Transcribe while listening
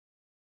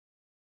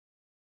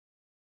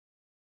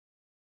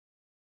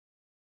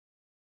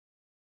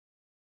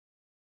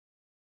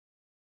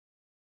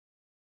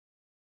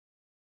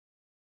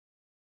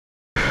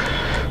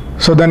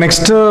So the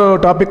next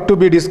topic to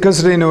be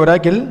discussed in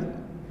Oracle,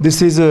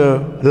 this is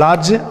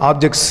large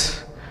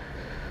objects.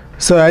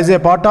 So as a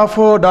part of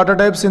data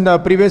types, in the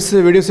previous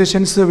video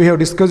sessions we have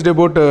discussed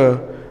about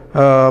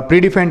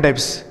predefined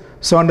types.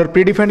 So under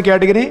predefined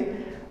category,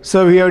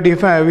 so we have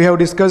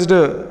discussed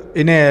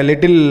in a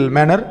little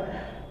manner,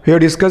 we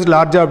have discussed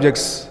large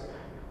objects.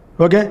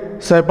 Okay,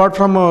 so apart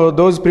from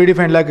those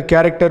predefined like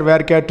character,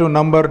 varchar to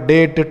number,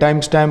 date,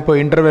 timestamp,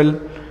 interval.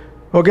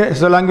 Okay,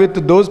 so along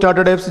with those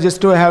data types,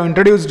 just to have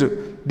introduced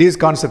these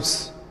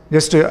concepts,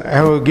 just to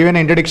have given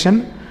an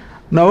introduction.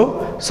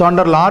 Now, so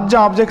under large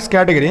objects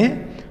category,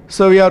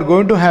 so we are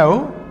going to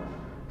have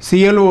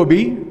CLOB,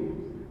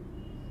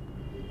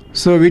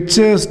 so which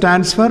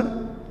stands for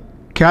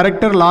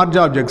character large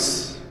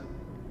objects.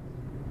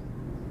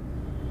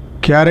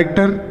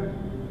 Character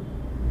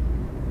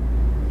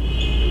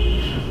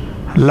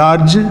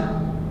large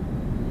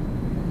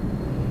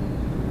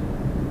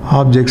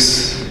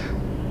objects.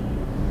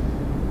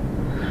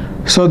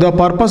 So the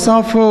purpose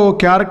of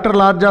character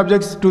large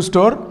objects to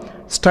store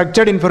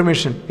structured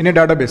information in a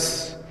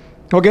database.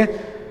 Okay,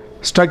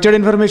 structured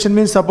information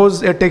means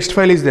suppose a text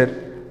file is there,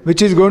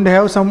 which is going to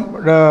have some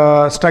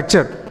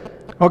structure.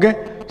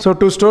 Okay, so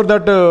to store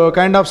that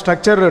kind of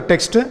structure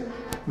text,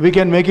 we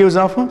can make use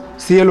of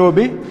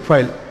CLOB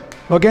file.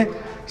 Okay,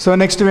 so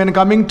next when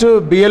coming to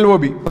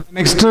BLOB,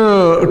 next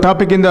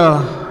topic in the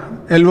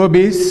LOB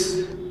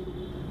is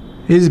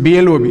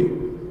BLOB.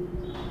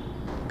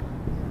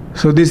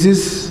 So this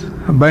is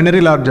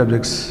binary large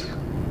objects.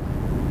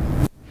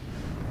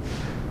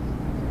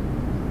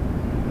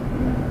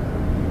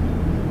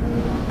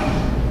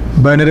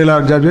 Binary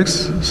large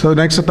objects. So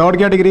next third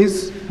category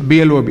is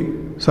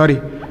BLOB.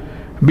 Sorry,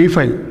 B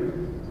file.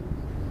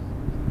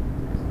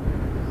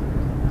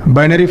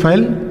 Binary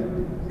file.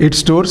 It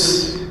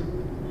stores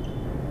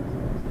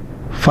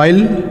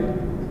file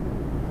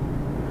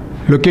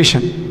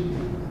location.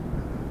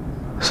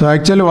 So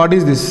actually what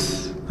is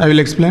this? I will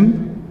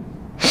explain.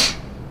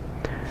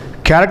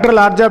 Character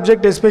large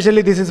object,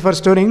 especially this is for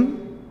storing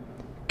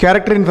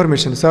character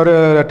information,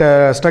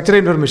 or structure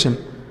information.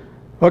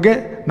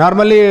 Okay,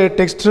 normally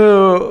text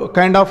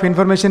kind of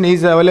information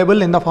is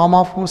available in the form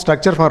of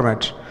structure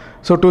format.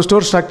 So to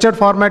store structured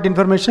format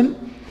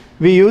information,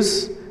 we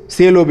use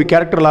CLOB,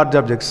 character large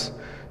objects.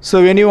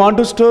 So when you want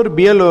to store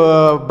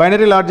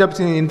binary large objects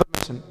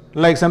information,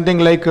 like something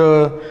like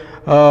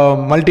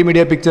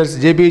multimedia pictures,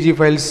 JPEG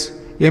files,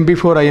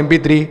 MP4 or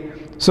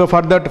MP3. So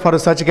for that, for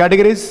such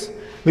categories,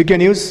 we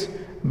can use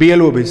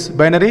BLOBs,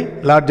 binary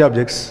large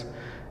objects.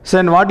 So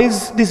and what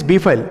is this B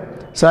file?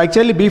 So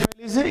actually B file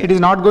is, it is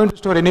not going to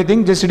store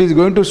anything, just it is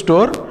going to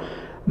store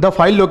the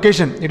file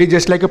location. It is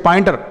just like a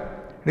pointer.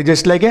 It is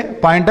just like a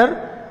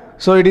pointer.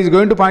 So it is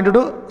going to point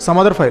to some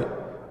other file.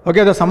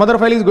 Okay, the some other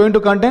file is going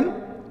to contain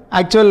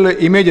actual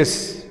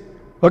images.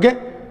 Okay,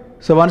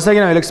 so once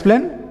again I will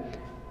explain.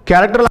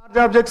 Character large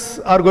objects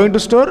are going to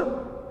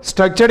store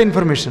structured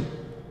information.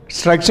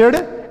 Structured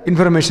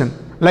information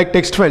like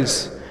text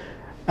files.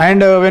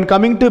 And when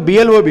coming to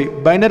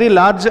BLOB, binary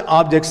large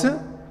objects,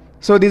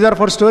 so these are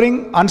for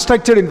storing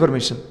unstructured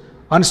information.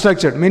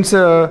 Unstructured means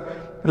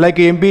like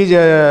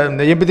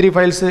MP3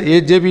 files,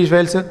 JPEG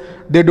files,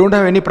 they don't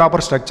have any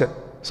proper structure.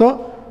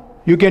 So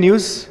you can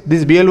use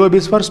these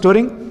BLOBs for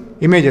storing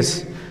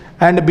images.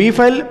 And B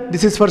file,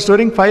 this is for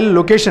storing file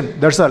location,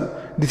 that's all.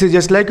 This is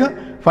just like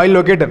a file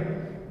locator.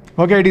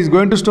 Okay, it is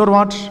going to store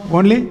what?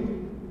 Only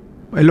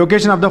a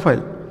location of the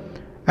file.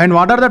 And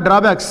what are the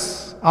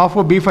drawbacks of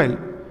a B file?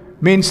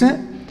 Means,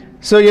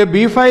 so a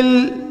B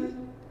file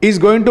is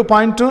going to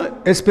point to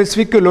a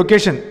specific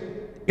location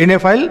in a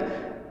file.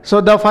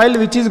 So the file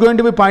which is going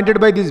to be pointed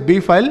by this B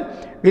file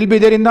will be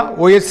there in the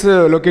OS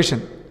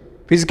location,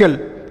 physical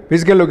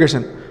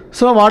location.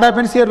 So what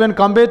happens here when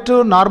compared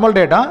to normal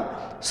data?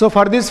 So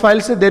for these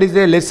files there is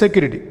a less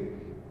security.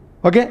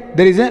 Okay,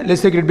 there is a less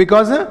security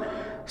because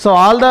so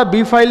all the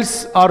B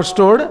files are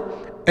stored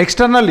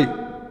externally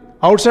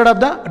outside of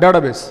the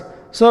database.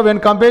 So when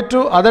compared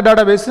to other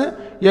database,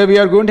 yeah, we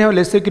are going to have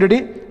less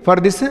security for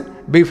this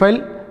B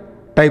file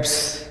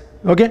types.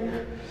 Okay,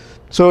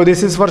 so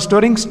this is for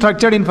storing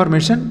structured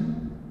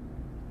information,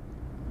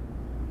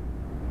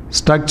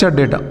 structured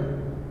data,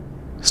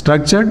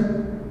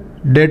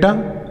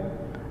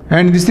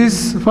 and this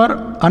is for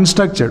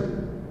unstructured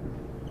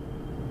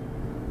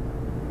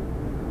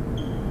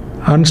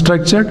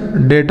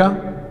data,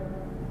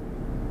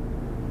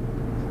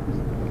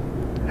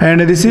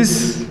 and this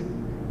is,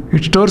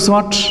 it stores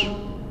what?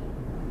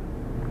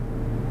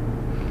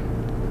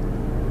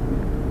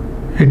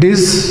 It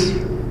is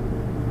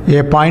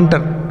a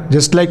pointer,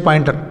 just like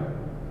pointer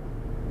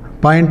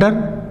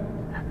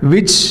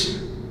which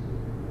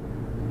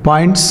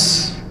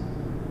points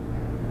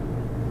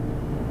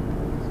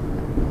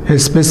a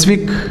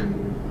specific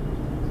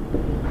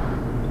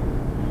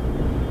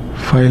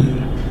file,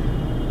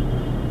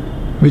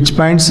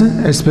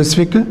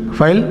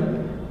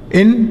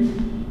 in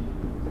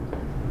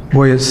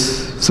OS.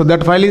 So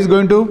that file is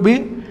going to be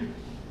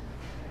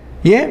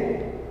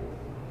a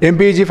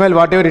MPEG file,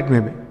 whatever it may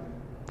be.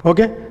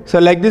 Okay, So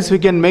like this we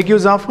can make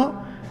use of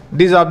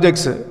these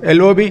objects.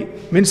 LOB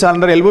means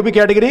under LOB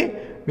category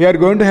we are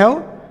going to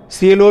have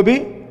CLOB,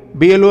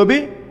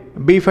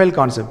 BLOB, B file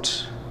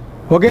concept.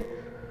 Okay.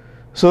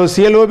 So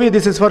CLOB,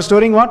 this is for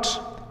storing what?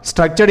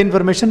 Structured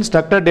information,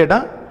 structured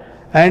data,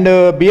 and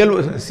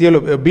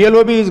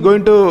BLOB is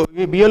going to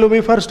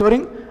BLOB for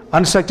storing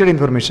unstructured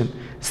information.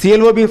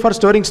 CLOB for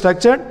storing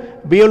structured,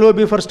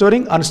 BLOB for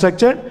storing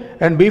unstructured,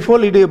 and B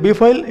file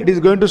it is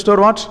going to store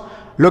what?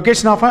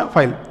 Location of a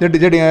file. That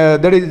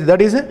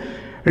is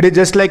it is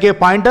just like a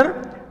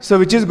pointer. So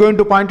which is going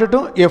to point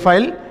to a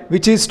file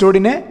which is stored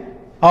in a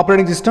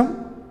operating system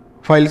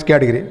files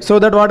category. So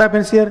that what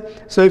happens here?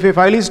 So if a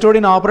file is stored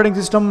in operating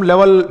system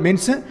level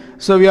means,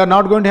 so we are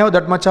not going to have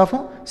that much of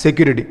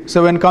security.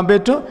 So when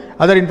compared to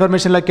other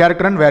information like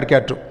character and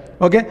varchar.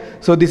 Okay.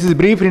 So this is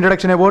brief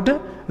introduction about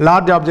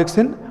large objects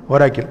in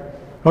Oracle.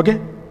 Okay.